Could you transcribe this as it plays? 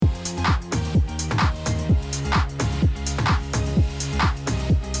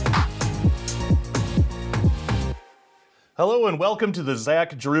Hello and welcome to the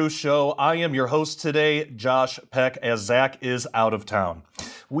Zach Drew Show. I am your host today, Josh Peck, as Zach is out of town.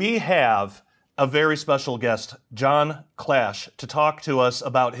 We have a very special guest, John Clash, to talk to us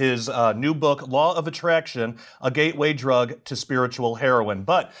about his new book, Law of Attraction, a gateway drug to spiritual heroin.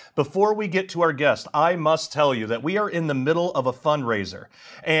 But before we get to our guest, I must tell you that we are in the middle of a fundraiser,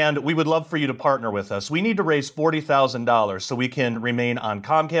 and we would love for you to partner with us. We need to raise $40,000 so we can remain on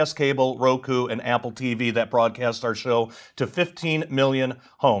Comcast Cable, Roku, and Apple TV that broadcast our show to 15 million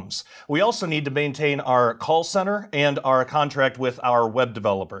homes. We also need to maintain our call center and our contract with our web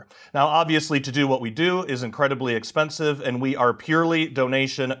developer. Now, obviously, to do what we do is incredibly expensive, and we are purely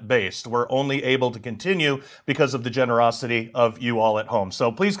donation-based. We're only able to continue because of the generosity of you all at home.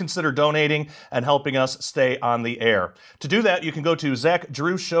 So please consider donating and helping us stay on the air. To do that, you can go to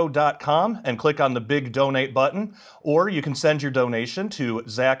ZachDrewShow.com and click on the big donate button, or you can send your donation to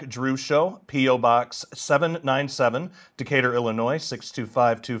Zach Drew Show, P.O. Box 797, Decatur, Illinois,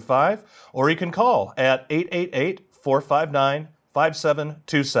 62525, or you can call at 888-459-5727.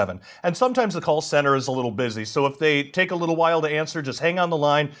 And sometimes the call center is a little busy, so if they take a little while to answer, just hang on the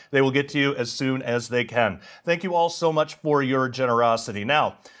line. They will get to you as soon as they can. Thank you all so much for your generosity.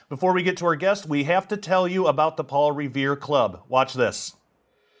 Now, before we get to our guest, we have to tell you about the Paul Revere Club. Watch this.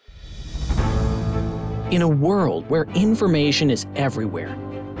 In a world where information is everywhere,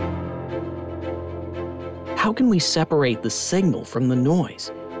 how can we separate the signal from the noise?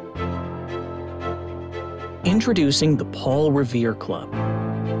 Introducing the Paul Revere Club,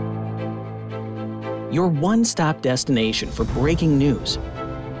 your one-stop destination for breaking news,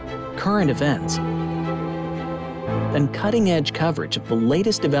 current events, and cutting-edge coverage of the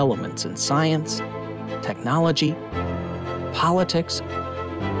latest developments in science, technology, politics,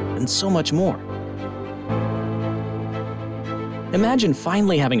 and so much more. Imagine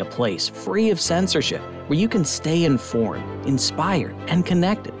finally having a place free of censorship where you can stay informed, inspired, and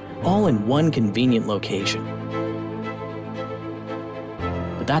connected, all in one convenient location.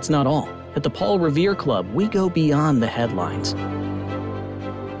 But that's not all. At the Paul Revere Club, we go beyond the headlines.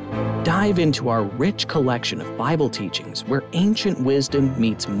 Dive into our rich collection of Bible teachings where ancient wisdom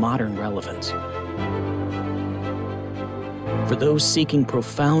meets modern relevance. For those seeking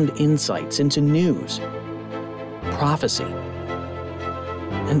profound insights into news, prophecy,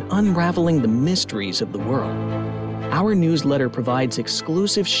 and unraveling the mysteries of the world, our newsletter provides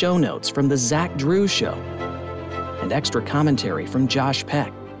exclusive show notes from The Zach Drew Show and extra commentary from Josh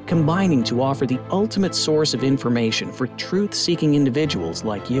Peck, combining to offer the ultimate source of information for truth-seeking individuals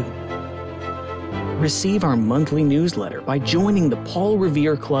like you. Receive our monthly newsletter by joining the Paul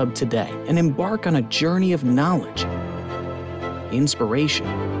Revere Club today and embark on a journey of knowledge, inspiration,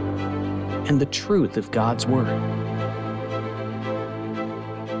 and the truth of God's Word.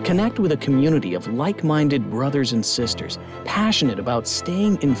 Connect with a community of like-minded brothers and sisters passionate about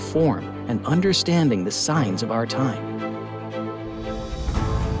staying informed and understanding the signs of our time.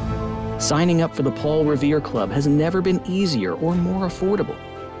 Signing up for the Paul Revere Club has never been easier or more affordable.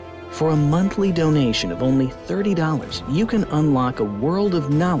 For a monthly donation of only $30, you can unlock a world of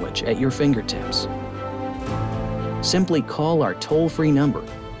knowledge at your fingertips. Simply call our toll-free number,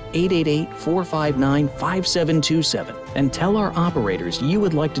 888-459-5727, and tell our operators you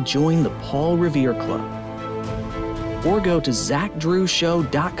would like to join the Paul Revere Club. Or go to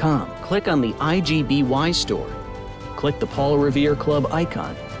ZachDrewShow.com, click on the IGBY store, click the Paul Revere Club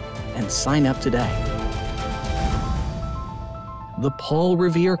icon, and sign up today. The Paul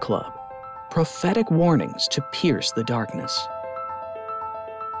Revere Club, prophetic warnings to pierce the darkness.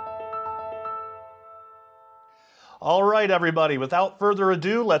 All right, everybody, without further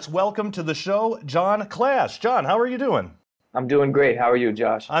ado, let's welcome to the show John Clash. John, how are you doing? I'm doing great. How are you,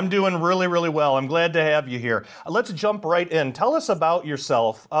 Josh? I'm doing really, really well. I'm glad to have you here. Let's jump right in. Tell us about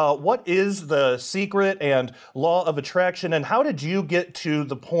yourself. What is the secret and law of attraction, and how did you get to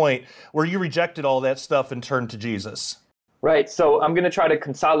the point where you rejected all that stuff and turned to Jesus? Right. So I'm going to try to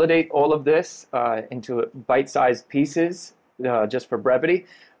consolidate all of this into bite-sized pieces just for brevity.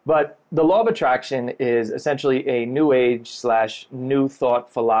 But the law of attraction is essentially a new age / new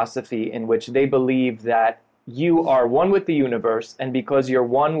thought philosophy in which they believe that you are one with the universe, and because you're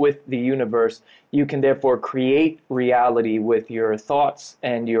one with the universe, you can therefore create reality with your thoughts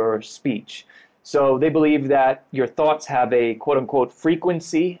and your speech. So they believe that your thoughts have a quote-unquote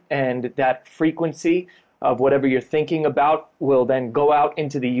frequency, and that frequency of whatever you're thinking about will then go out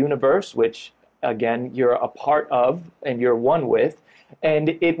into the universe, which, again, you're a part of and you're one with,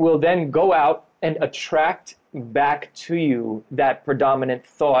 and it will then go out and attract back to you that predominant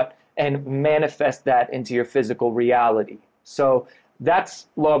thought and manifest that into your physical reality. So that's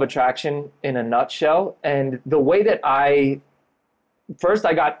law of attraction in a nutshell. And the way that I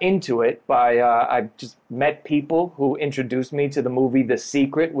got into it by I just met people who introduced me to the movie The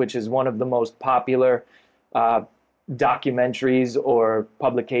Secret, which is one of the most popular documentaries or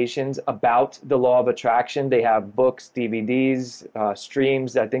publications about the law of attraction. They have books, DVDs,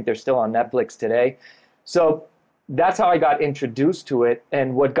 streams. I think they're still on Netflix today. So that's how I got introduced to it.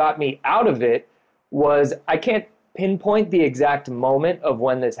 And what got me out of it was, I can't pinpoint the exact moment of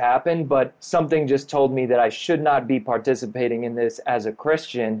when this happened, but something just told me that I should not be participating in this as a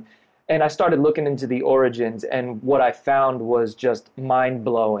Christian. And I started looking into the origins, and what I found was just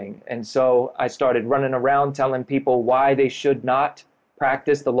mind-blowing. And so I started running around telling people why they should not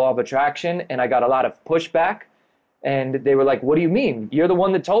practice the law of attraction, and I got a lot of pushback. And they were like, what do you mean? You're the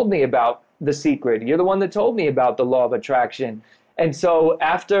one that told me about The Secret. You're the one that told me about the law of attraction. And so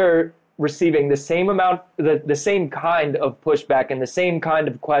after receiving the same amount, the same kind of pushback and the same kind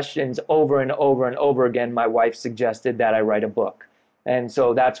of questions over and over and over again, my wife suggested that I write a book. And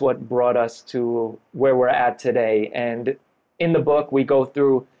so that's what brought us to where we're at today. And in the book, we go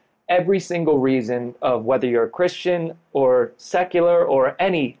through every single reason of whether you're a Christian or secular or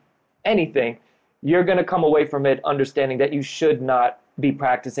anything, you're going to come away from it understanding that you should not be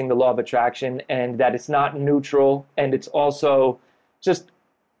practicing the law of attraction, and that it's not neutral, and it's also just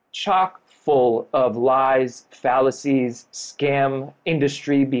chock full of lies, fallacies, scam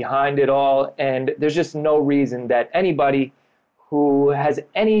industry behind it all. And there's just no reason that anybody who has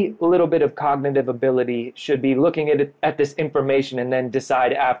any little bit of cognitive ability should be looking at this information and then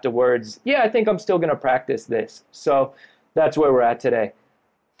decide afterwards, yeah, I think I'm still going to practice this. So that's where we're at today.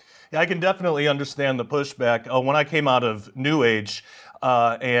 Yeah, I can definitely understand the pushback. When I came out of New Age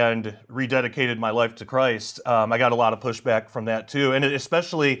and rededicated my life to Christ, I got a lot of pushback from that too. And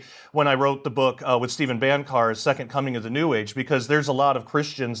especially when I wrote the book with Stephen Bancar's Second Coming of the New Age, because there's a lot of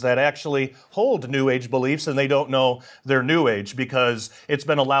Christians that actually hold New Age beliefs and they don't know they're New Age because it's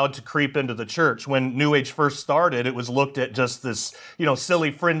been allowed to creep into the church. When New Age first started, it was looked at just this,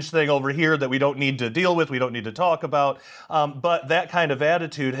 silly fringe thing over here that we don't need to deal with, we don't need to talk about. But that kind of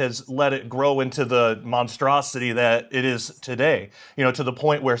attitude has let it grow into the monstrosity that it is today. To the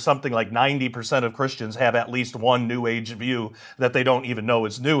point where something like 90% of Christians have at least one New Age view that they don't even know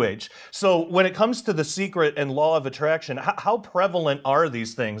is New Age. So when it comes to The Secret and law of attraction, how prevalent are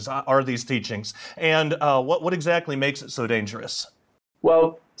these things, are these teachings? And what exactly makes it so dangerous?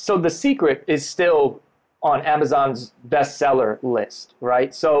 Well, so The Secret is still on Amazon's bestseller list,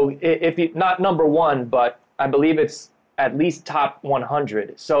 right? So if you, not number one, but I believe it's at least top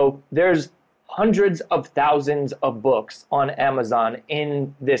 100. So there's hundreds of thousands of books on Amazon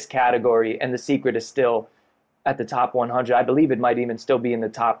in this category, and The Secret is still at the top 100. I believe it might even still be in the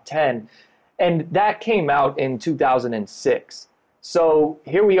top 10. And that came out in 2006. So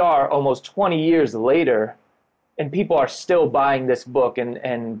here we are almost 20 years later, and people are still buying this book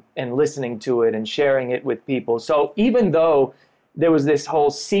and listening to it and sharing it with people. So even though there was this whole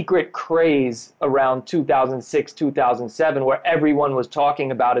secret craze around 2006, 2007, where everyone was talking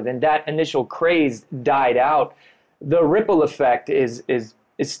about it, and that initial craze died out, the ripple effect is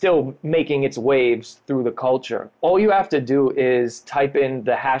still making its waves through the culture. All you have to do is type in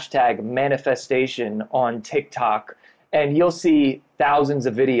the hashtag manifestation on TikTok, and you'll see thousands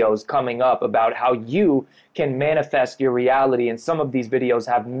of videos coming up about how you can manifest your reality. And some of these videos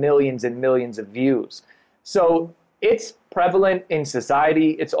have millions and millions of views. So it's prevalent in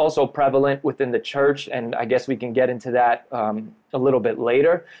society. It's also prevalent within the church, and I guess we can get into that a little bit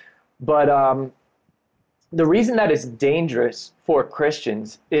later. But the reason that it's dangerous for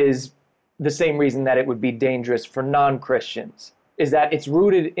Christians is the same reason that it would be dangerous for non-Christians, is that it's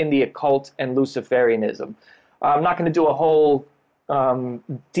rooted in the occult and Luciferianism. I'm not going to do a whole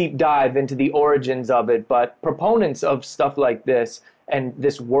deep dive into the origins of it, but proponents of stuff like this and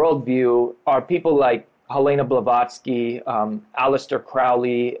this worldview are people like Helena Blavatsky, Aleister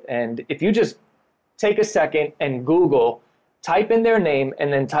Crowley, and if you just take a second and Google, type in their name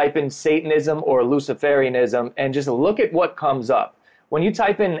and then type in Satanism or Luciferianism and just look at what comes up. When you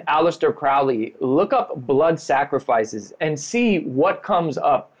type in Aleister Crowley, look up blood sacrifices and see what comes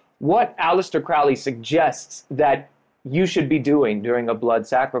up, what Aleister Crowley suggests that you should be doing during a blood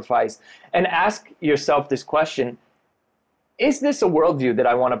sacrifice, and ask yourself this question: is this a worldview that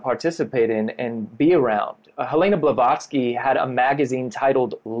I want to participate in and be around? Helena Blavatsky had a magazine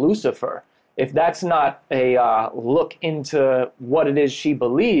titled Lucifer. If that's not a look into what it is she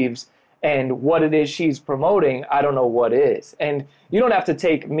believes and what it is she's promoting, I don't know what is. And you don't have to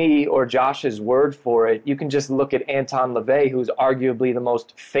take me or Josh's word for it. You can just look at Anton LaVey, who's arguably the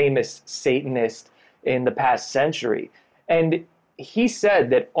most famous Satanist in the past century. And he said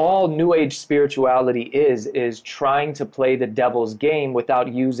that all New Age spirituality is trying to play the devil's game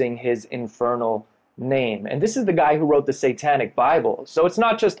without using his infernal name. And this is the guy who wrote the Satanic Bible. So it's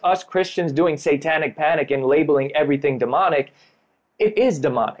not just us Christians doing satanic panic and labeling everything demonic. It is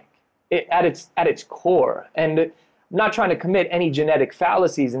demonic at its core. And I'm not trying to commit any genetic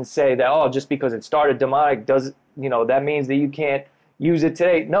fallacies and say that, oh, just because it started demonic that means that you can't use it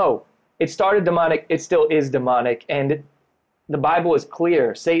today. No, it started demonic. It still is demonic. And the Bible is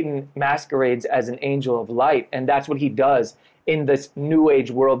clear. Satan masquerades as an angel of light, and that's what he does in this New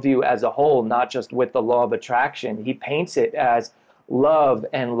Age worldview as a whole, not just with the law of attraction. He paints it as love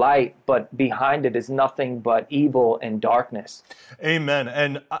and light, but behind it is nothing but evil and darkness. Amen.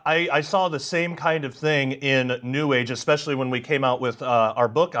 And I saw the same kind of thing in New Age, especially when we came out with our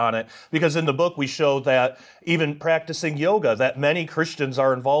book on it, because in the book we show that even practicing yoga that many Christians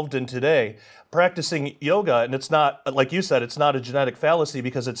are involved in today, practicing yoga, and it's not, like you said, it's not a genetic fallacy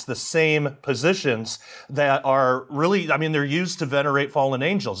because it's the same positions that are really, they're used to venerate fallen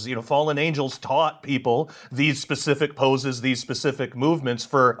angels. Fallen angels taught people these specific poses, these specific movements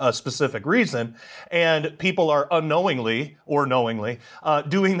for a specific reason, and people are unknowingly or knowingly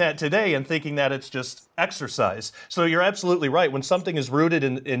doing that today and thinking that it's just exercise. So you're absolutely right. When something is rooted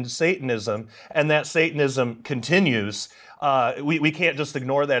in Satanism and that Satanism continues, we can't just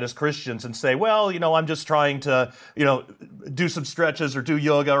ignore that as Christians and say, well, I'm just trying to, do some stretches or do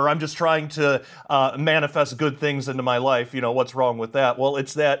yoga, or I'm just trying to manifest good things into my life. What's wrong with that? Well,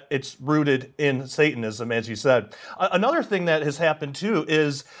 it's rooted in Satanism, as you said. Another thing that has happened too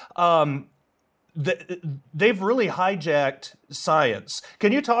is they've really hijacked science.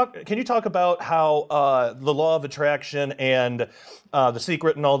 Can you talk about how the law of attraction and the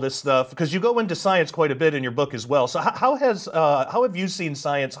secret and all this stuff? Because you go into science quite a bit in your book as well. So how have you seen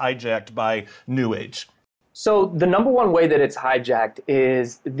science hijacked by New Age? So the number one way that it's hijacked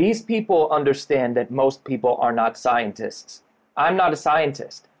is these people understand that most people are not scientists. I'm not a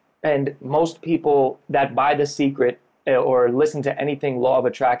scientist, and most people that buy The Secret or listen to anything law of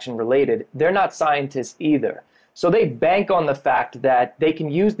attraction related, they're not scientists either. So they bank on the fact that they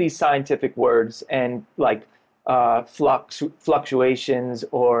can use these scientific words and like fluctuations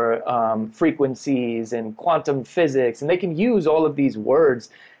or frequencies and quantum physics, and they can use all of these words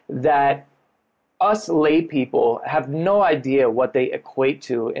that us lay people have no idea what they equate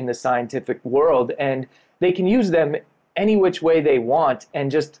to in the scientific world, and they can use them any which way they want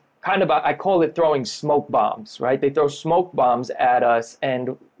and just kind of, I call it throwing smoke bombs, right? They throw smoke bombs at us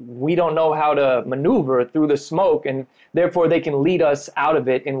and we don't know how to maneuver through the smoke, and therefore they can lead us out of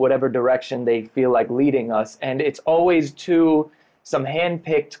it in whatever direction they feel like leading us. And it's always to some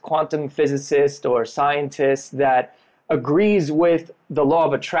hand-picked quantum physicist or scientist that agrees with the law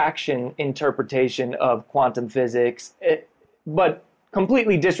of attraction interpretation of quantum physics, but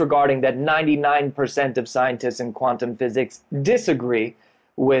completely disregarding that 99% of scientists in quantum physics disagree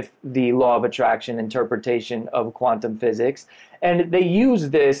with the law of attraction interpretation of quantum physics. And they use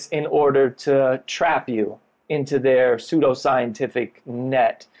this in order to trap you into their pseudoscientific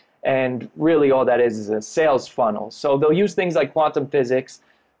net. And really all that is a sales funnel. So they'll use things like quantum physics,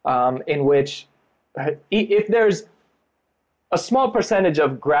 in which if there's a small percentage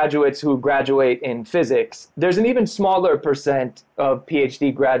of graduates who graduate in physics, there's an even smaller percent of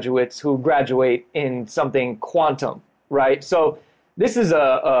PhD graduates who graduate in something quantum, right? So this is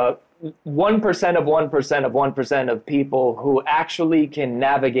a 1% of 1% of 1% of people who actually can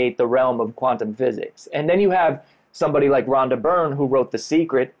navigate the realm of quantum physics. And then you have somebody like Rhonda Byrne, who wrote The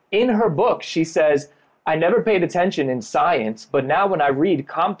Secret. In her book, she says, I never paid attention in science, but now when I read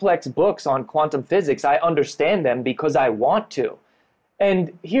complex books on quantum physics, I understand them because I want to.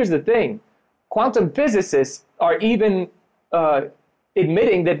 And here's the thing. Quantum physicists are even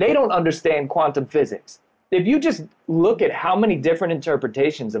admitting that they don't understand quantum physics. If you just look at how many different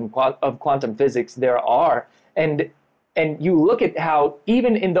interpretations of quantum physics there are, and you look at how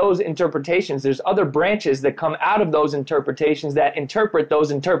even in those interpretations, there's other branches that come out of those interpretations that interpret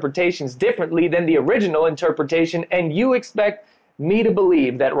those interpretations differently than the original interpretation, and you expect me to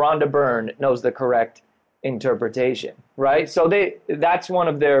believe that Rhonda Byrne knows the correct interpretation, right? So that's one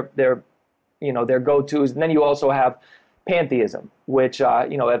of their go-tos. And then you also have pantheism, which,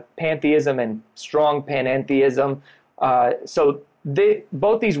 pantheism and strong panentheism. So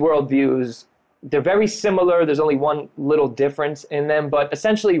both these worldviews, they're very similar. There's only one little difference in them, but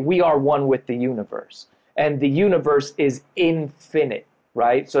essentially we are one with the universe. And the universe is infinite,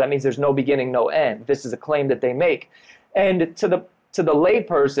 right? So that means there's no beginning, no end. This is a claim that they make. And to to the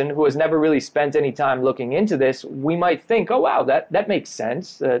layperson who has never really spent any time looking into this, we might think, oh, wow, that makes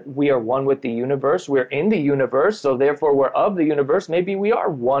sense. We are one with the universe. We're in the universe, so therefore we're of the universe. Maybe we are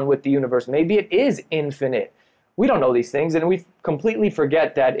one with the universe. Maybe it is infinite. We don't know these things, and we completely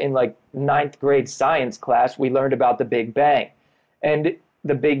forget that in like ninth grade science class, we learned about the Big Bang. And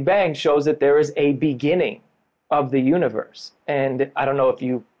the Big Bang shows that there is a beginning of the universe. And I don't know if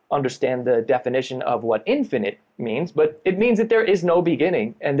you understand the definition of what infinite means, but it means that there is no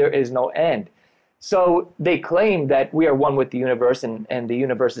beginning and there is no end. So they claim that we are one with the universe and the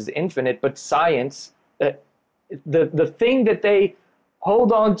universe is infinite, but science, the thing that they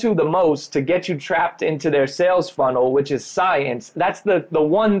hold on to the most to get you trapped into their sales funnel, which is science, that's the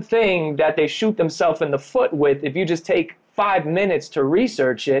one thing that they shoot themselves in the foot with if you just take 5 minutes to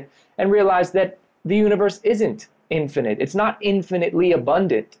research it and realize that the universe isn't infinite. It's not infinitely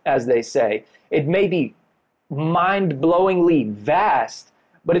abundant, as they say. It may be mind-blowingly vast,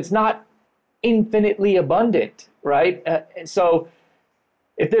 but it's not infinitely abundant, right? So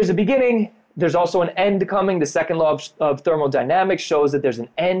if there's a beginning, there's also an end coming. The second law of thermodynamics shows that there's an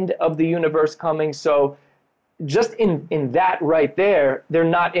end of the universe coming. So just in that right there, they're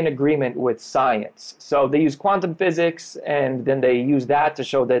not in agreement with science. So they use quantum physics, and then they use that to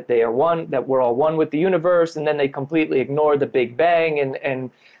show that they are one, that we're all one with the universe, and then they completely ignore the Big Bang,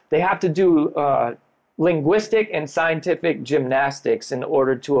 and they have to do linguistic and scientific gymnastics in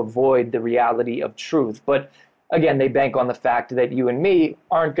order to avoid the reality of truth. But again, they bank on the fact that you and me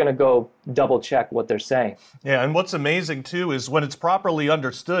aren't going to go double check what they're saying. Yeah, and what's amazing too is when it's properly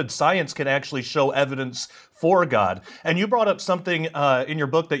understood, science can actually show evidence for God. And you brought up something in your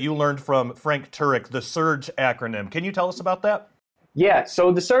book that you learned from Frank Turek, the SURGE acronym. Can you tell us about that? Yeah,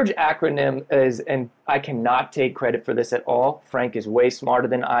 so the SURGE acronym is, and I cannot take credit for this at all. Frank is way smarter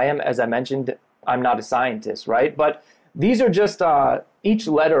than I am. As I mentioned, I'm not a scientist, right? But these are just, each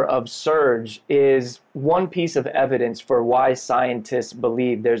letter of SURGE is one piece of evidence for why scientists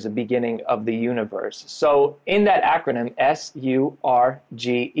believe there's a beginning of the universe. So in that acronym,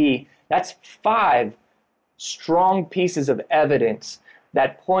 SURGE, that's 5 strong pieces of evidence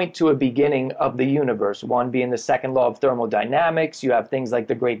that point to a beginning of the universe. One being the second law of thermodynamics. You have things like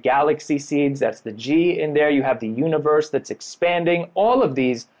the great galaxy seeds, that's the G in there. You have the universe that's expanding. All of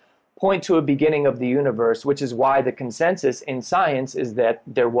these point to a beginning of the universe, which is why the consensus in science is that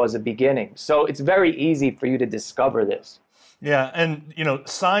there was a beginning. So it's very easy for you to discover this. Yeah, and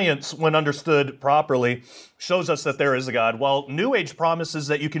science, when understood properly, shows us that there is a God, while New Age promises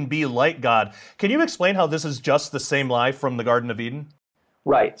that you can be like God. Can you explain how this is just the same lie from the Garden of Eden?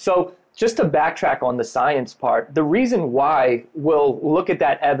 Right. So just to backtrack on the science part, the reason why we'll look at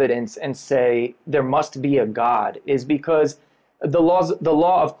that evidence and say there must be a God is because the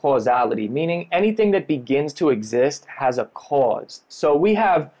law of causality, meaning anything that begins to exist has a cause. So we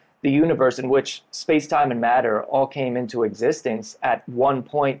have the universe in which space-time and matter all came into existence at one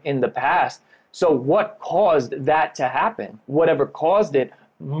point in the past. So what caused that to happen? Whatever caused it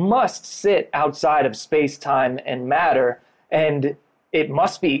must sit outside of space-time and matter, and it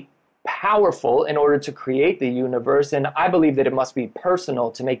must be powerful in order to create the universe. And I believe that it must be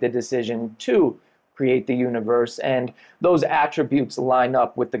personal to make the decision to create the universe, and those attributes line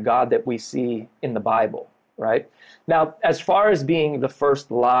up with the God that we see in the Bible, right? Now, as far as being the first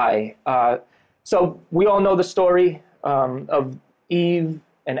lie, so we all know the story of Eve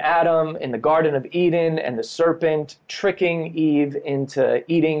and Adam in the Garden of Eden, and the serpent tricking Eve into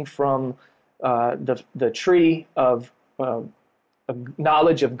eating from the tree of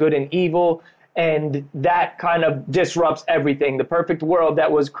knowledge of good and evil. And that kind of disrupts everything. The perfect world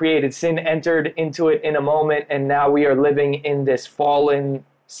that was created, sin entered into it in a moment, and now we are living in this fallen,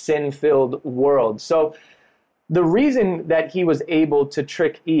 sin-filled world. So the reason that he was able to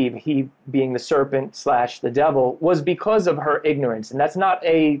trick Eve, he being the serpent / the devil, was because of her ignorance. And that's not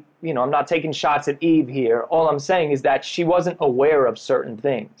I'm not taking shots at Eve here. All I'm saying is that she wasn't aware of certain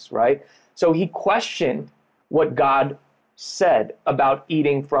things, right? So he questioned what God said about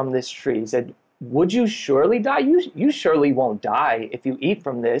eating from this tree. He said, would you surely die? You surely won't die if you eat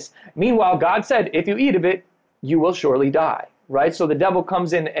from this. Meanwhile, God said, if you eat of it, you will surely die, right? So the devil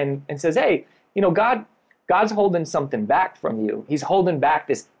comes in and says, hey, God's holding something back from you. He's holding back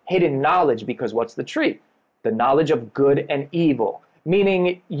this hidden knowledge, because what's the tree? The knowledge of good and evil.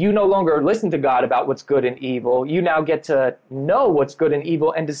 Meaning you no longer listen to God about what's good and evil. You now get to know what's good and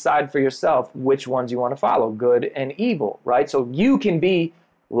evil and decide for yourself which ones you want to follow, good and evil, right? So you can be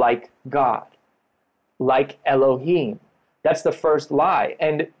like God, like Elohim. That's the first lie.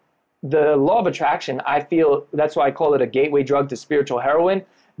 And the law of attraction, I feel, that's why I call it a gateway drug to spiritual heroin,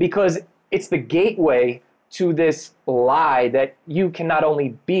 because it's the gateway to this lie that you can not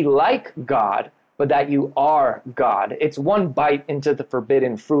only be like God, but that you are God. It's one bite into the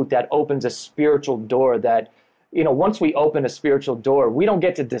forbidden fruit that opens a spiritual door that, once we open a spiritual door, we don't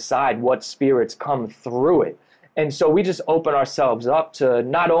get to decide what spirits come through it. And so we just open ourselves up to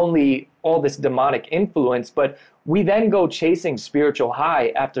not only all this demonic influence, but we then go chasing spiritual high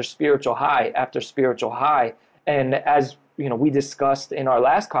after spiritual high after spiritual high. And as we discussed in our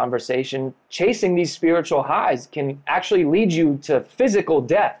last conversation, chasing these spiritual highs can actually lead you to physical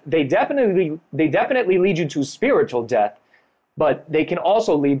death. They definitely lead you to spiritual death, but they can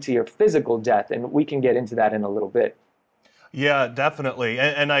also lead to your physical death. And we can get into that in a little bit. Yeah, definitely.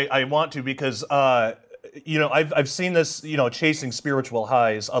 And I want to because, I've seen this, chasing spiritual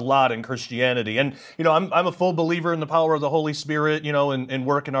highs a lot in Christianity. And, I'm a full believer in the power of the Holy Spirit, and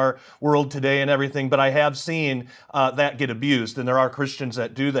work in our world today and everything. But I have seen that get abused. And there are Christians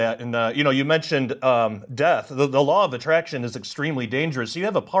that do that. And, you mentioned death. The law of attraction is extremely dangerous. You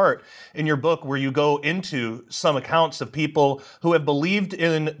have a part in your book where you go into some accounts of people who have believed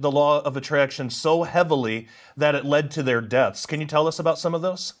in the law of attraction so heavily that it led to their deaths. Can you tell us about some of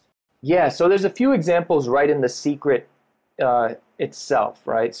those? Yeah, so there's a few examples right in The Secret itself,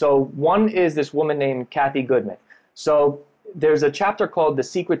 right? So one is this woman named Kathy Goodman. So there's a chapter called The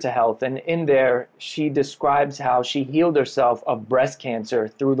Secret to Health, and in there she describes how she healed herself of breast cancer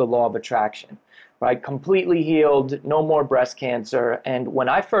through the law of attraction, right? Completely healed, no more breast cancer. And when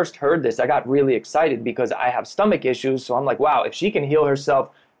I first heard this, I got really excited because I have stomach issues. So I'm like, wow, if she can heal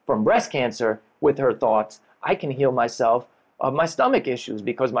herself from breast cancer with her thoughts, I can heal myself of my stomach issues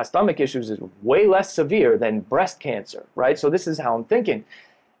because my stomach issues is way less severe than breast cancer, right? So this is how I'm thinking.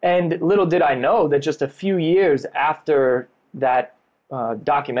 And little did I know that just a few years after that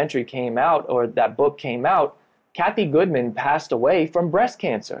documentary came out or that book came out, Kathy Goodman passed away from breast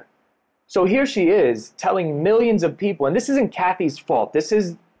cancer. So here she is telling millions of people, and this isn't Kathy's fault. This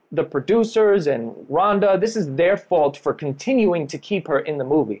is the producers and Rhonda. This is their fault for continuing to keep her in the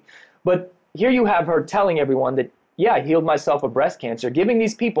movie. But here you have her telling everyone that, yeah, I healed myself of breast cancer, giving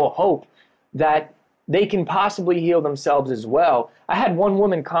these people hope that they can possibly heal themselves as well. I had one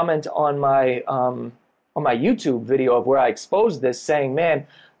woman comment on my YouTube video of where I exposed this saying, man,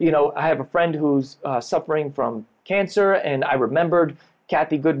 I have a friend who's suffering from cancer and I remembered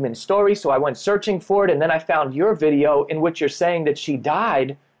Kathy Goodman's story. So I went searching for it. And then I found your video in which you're saying that she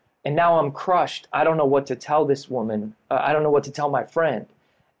died and now I'm crushed. I don't know what to tell this woman. I don't know what to tell my friend.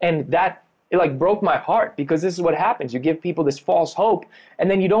 And that, it broke my heart because this is what happens. You give people this false hope and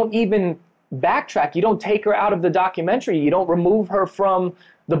then you don't even backtrack. You don't take her out of the documentary. You don't remove her from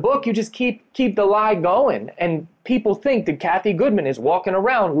the book. You just keep the lie going. And people think that Kathy Goodman is walking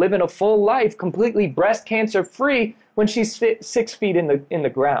around living a full life, completely breast cancer free when she's 6 feet in the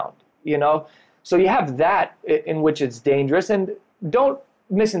ground, So you have that in which it's dangerous. And don't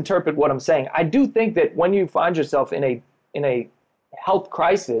misinterpret what I'm saying. I do think that when you find yourself in a health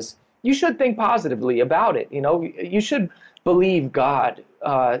crisis, you should think positively about it. You should believe God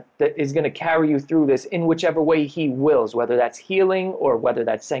that is going to carry you through this in whichever way he wills, whether that's healing or whether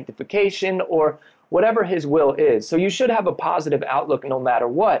that's sanctification or whatever his will is. So you should have a positive outlook no matter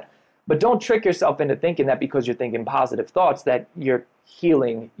what. But don't trick yourself into thinking that because you're thinking positive thoughts that you're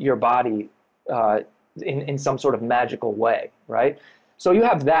healing your body in some sort of magical way, right? So you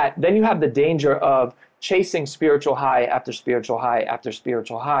have that. Then you have the danger of chasing spiritual high after spiritual high after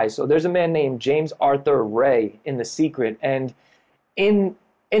spiritual high. So there's a man named James Arthur Ray in The Secret, and in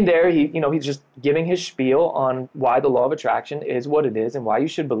there he's just giving his spiel on why the law of attraction is what it is and why you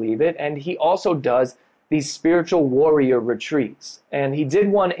should believe it. And he also does these spiritual warrior retreats. And he did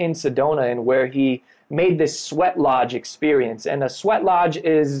one in Sedona and where he made this sweat lodge experience. And a sweat lodge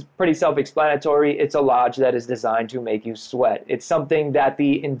is pretty self-explanatory. It's a lodge that is designed to make you sweat. It's something that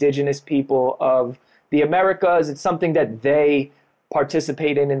the indigenous people of the Americas, it's something that they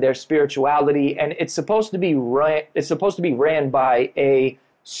participate in their spirituality, and it's supposed to be ran by a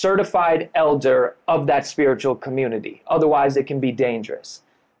certified elder of that spiritual community. Otherwise, it can be dangerous.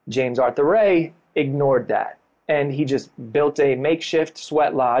 James Arthur Ray ignored that, and he just built a makeshift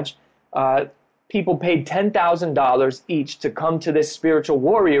sweat lodge. People paid $10,000 each to come to this spiritual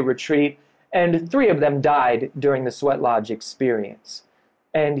warrior retreat, and 3 of them died during the sweat lodge experience.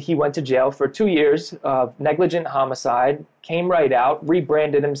 And he went to jail for 2 years of negligent homicide, came right out,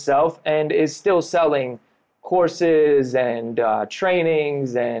 rebranded himself, and is still selling courses and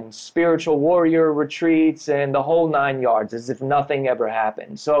trainings and spiritual warrior retreats and the whole 9 yards as if nothing ever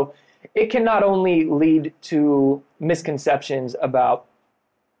happened. So it can not only lead to misconceptions about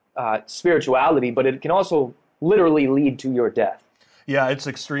spirituality, but it can also literally lead to your death. Yeah, it's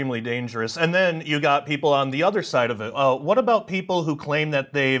extremely dangerous. And then you got people on the other side of it. What about people who claim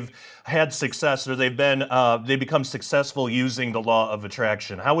that they've had success or they become successful using the law of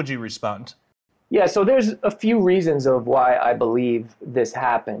attraction? How would you respond? Yeah, so there's a few reasons of why I believe this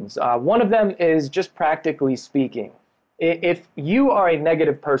happens. One of them is just practically speaking. If you are a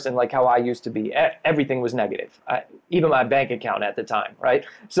negative person, like how I used to be, everything was negative, even my bank account at the time, right?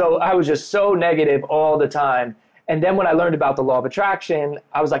 So I was just so negative all the time. And then when I learned about the law of attraction,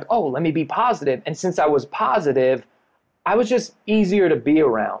 I was like, oh, let me be positive. And since I was positive, I was just easier to be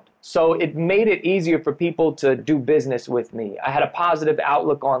around. So it made it easier for people to do business with me. I had a positive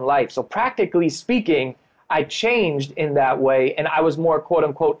outlook on life. So practically speaking, I changed in that way, and I was more quote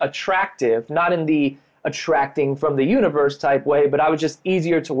unquote attractive, not in the attracting from the universe type way, but I was just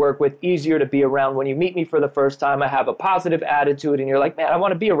easier to work with, easier to be around. When you meet me for the first time, I have a positive attitude and you're like, man, I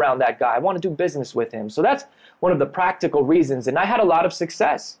want to be around that guy. I want to do business with him. So that's one of the practical reasons. And I had a lot of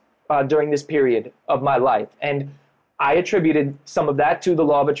success during this period of my life. And I attributed some of that to the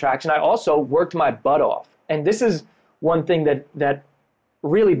law of attraction. I also worked my butt off. And this is one thing that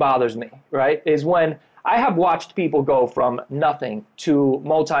really bothers me, right? Is when I have watched people go from nothing to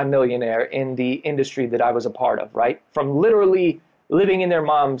multimillionaire in the industry that I was a part of, right? From literally living in their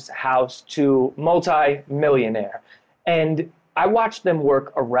mom's house to multi-millionaire. And I watched them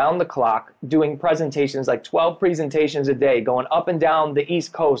work around the clock doing presentations, like 12 presentations a day, going up and down the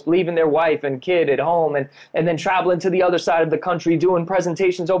East Coast, leaving their wife and kid at home, and then traveling to the other side of the country, doing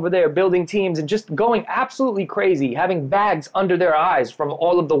presentations over there, building teams, and just going absolutely crazy, having bags under their eyes from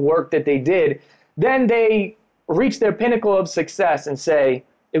all of the work that they did. Then they reach their pinnacle of success and say,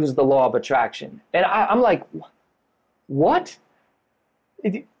 it was the law of attraction. And I'm like, what?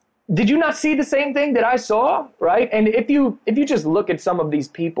 Did you not see the same thing that I saw, right? And if you just look at some of these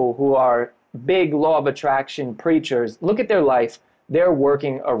people who are big law of attraction preachers, look at their life, they're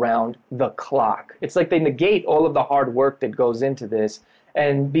working around the clock. It's like they negate all of the hard work that goes into this.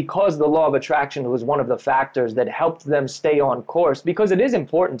 And because the law of attraction was one of the factors that helped them stay on course, because it is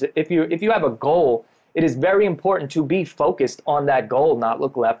important to, if you have a goal, it is very important to be focused on that goal, not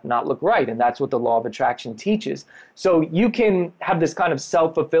look left, not look right. And that's what the law of attraction teaches. So you can have this kind of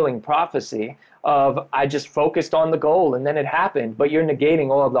self-fulfilling prophecy of, I just focused on the goal and then it happened, but you're negating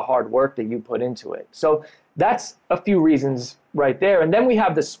all of the hard work that you put into it. So that's a few reasons right there. And then we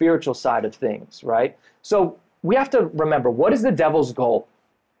have the spiritual side of things, right? So we have to remember, what is the devil's goal?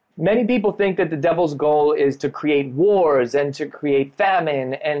 Many people think that the devil's goal is to create wars and to create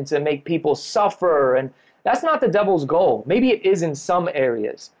famine and to make people suffer. And that's not the devil's goal. Maybe it is in some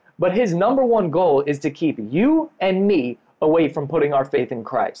areas. But his number one goal is to keep you and me away from putting our faith in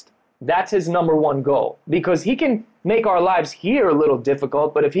Christ. That's his number one goal. Because he can make our lives here a little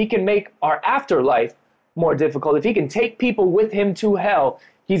difficult, but if he can make our afterlife more difficult, if he can take people with him to hell,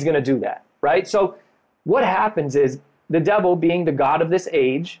 he's going to do that, right? So what happens is, the devil, being the god of this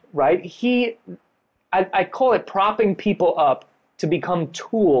age, right? I call it propping people up to become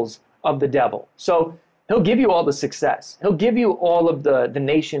tools of the devil. So he'll give you all the success. He'll give you all of the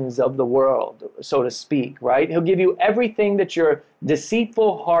nations of the world, so to speak, right? He'll give you everything that your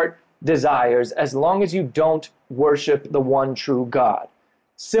deceitful heart desires, as long as you don't worship the one true God.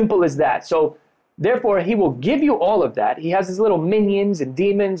 Simple as that. So therefore, he will give you all of that. He has his little minions and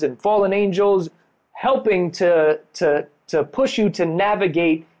demons and fallen angels helping to push you to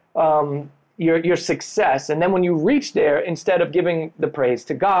navigate your success. And then when you reach there, instead of giving the praise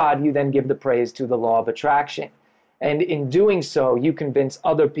to God, you then give the praise to the law of attraction. And in doing so, you convince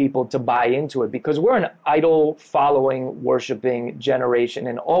other people to buy into it, because we're an idol following, worshiping generation,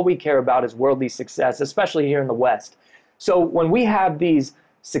 and all we care about is worldly success, especially here in the West. So when we have these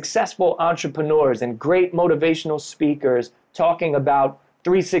successful entrepreneurs and great motivational speakers talking about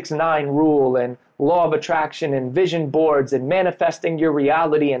 369 rule and law of attraction and vision boards and manifesting your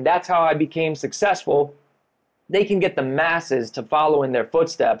reality, and that's how I became successful, they can get the masses to follow in their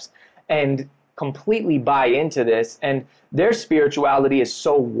footsteps and completely buy into this. And their spirituality is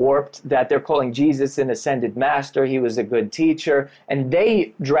so warped that they're calling Jesus an ascended master. He was a good teacher. And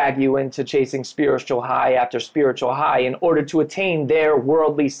they drag you into chasing spiritual high after spiritual high in order to attain their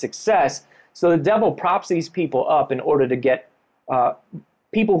worldly success. So the devil props these people up in order to get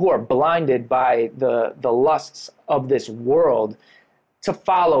people who are blinded by the lusts of this world to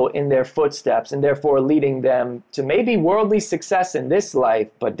follow in their footsteps, and therefore leading them to maybe worldly success in this life,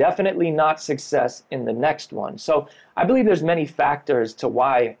 but definitely not success in the next one. So I believe there's many factors to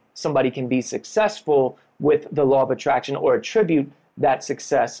why somebody can be successful with the law of attraction or attribute that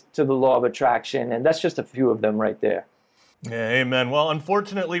success to the law of attraction, and that's just a few of them right there. Amen. Well,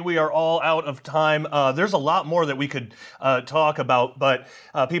 unfortunately, we are all out of time. There's a lot more that we could talk about, but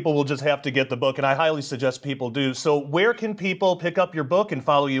people will just have to get the book, and I highly suggest people do. So where can people pick up your book and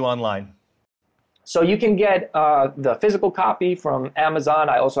follow you online? So you can get the physical copy from Amazon.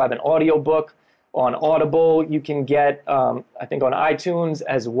 I also have an audio book on Audible. You can get, I think, on iTunes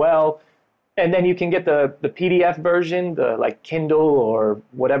as well. And then you can get the PDF version, the like Kindle or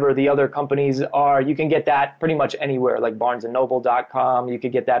whatever the other companies are. You can get that pretty much anywhere, like barnesandnoble.com. You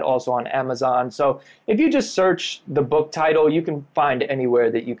could get that also on Amazon. So if you just search the book title, you can find anywhere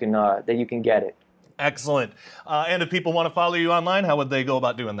that you can get it. Excellent. And if people want to follow you online, how would they go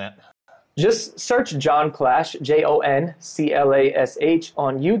about doing that? Just search John Clash, JONCLASH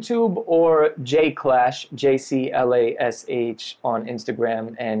on YouTube, or JClash, JCLASH on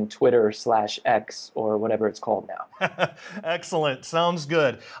Instagram and Twitter /X or whatever it's called now. Excellent. Sounds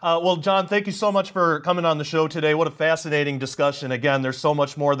good. Well, John, thank you so much for coming on the show today. What a fascinating discussion. Again, there's so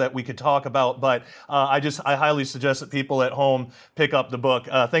much more that we could talk about, but I highly suggest that people at home pick up the book.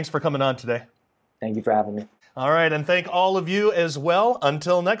 Thanks for coming on today. Thank you for having me. All right, and thank all of you as well.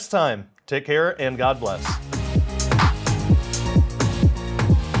 Until next time, take care and God bless.